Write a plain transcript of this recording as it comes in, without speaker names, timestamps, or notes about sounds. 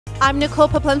I'm Nicole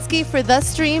Peplinski for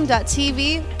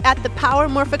TheStream.tv at the Power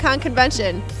Morphicon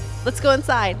Convention. Let's go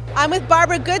inside. I'm with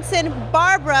Barbara Goodson.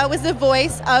 Barbara was the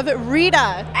voice of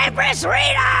Rita. Empress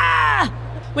Rita!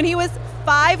 When he was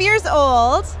 5 years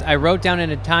old. I wrote down in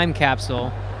a time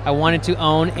capsule I wanted to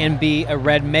own and be a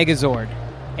Red Megazord,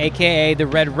 a.k.a. the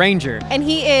Red Ranger. And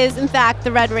he is, in fact,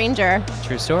 the Red Ranger.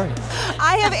 True story.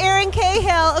 I have Erin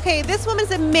Cahill. Okay, this woman's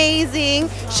amazing.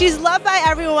 She's loved by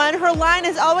everyone. Her line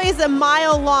is always a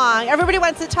mile long. Everybody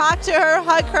wants to talk to her,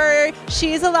 hug her.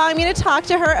 She's allowing me to talk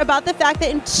to her about the fact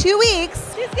that in 2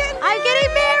 weeks, I'm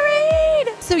getting married.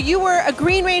 So you were a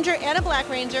Green Ranger and a Black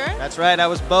Ranger. That's right, I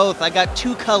was both. I got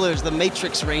two colors, the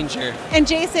Matrix Ranger. And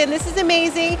Jason, this is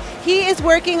amazing. He is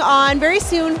working on, very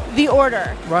soon, The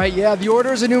Order. Right, yeah, The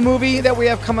Order is a new movie that we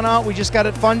have coming out. We just got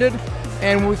it funded,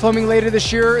 and we'll be filming later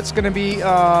this year. It's going to be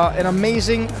an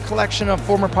amazing collection of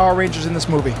former Power Rangers in this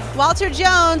movie. Walter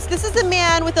Jones, this is a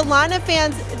man with a line of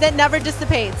fans that never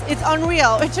dissipates. It's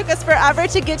unreal. It took us forever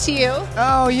to get to you.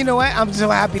 Oh, you know what? I'm so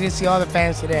happy to see all the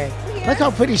fans today. Look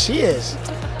how pretty she is.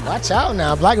 Watch out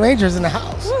now, Black Ranger's in the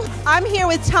house. I'm here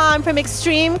with Tom from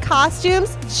Extreme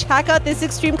Costumes. Check out this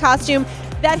extreme costume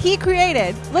that he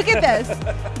created. Look at this.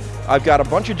 I've got a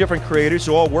bunch of different creators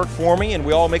who all work for me, and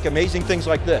we all make amazing things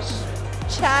like this.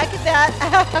 Check that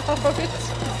out.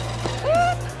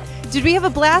 Did we have a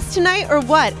blast tonight or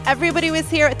what? Everybody was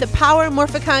here at the Power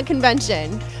Morphicon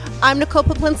Convention. I'm Nicole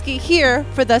Peplinski here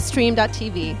for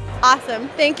TheStream.tv. Awesome.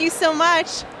 Thank you so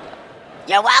much.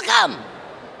 You're welcome.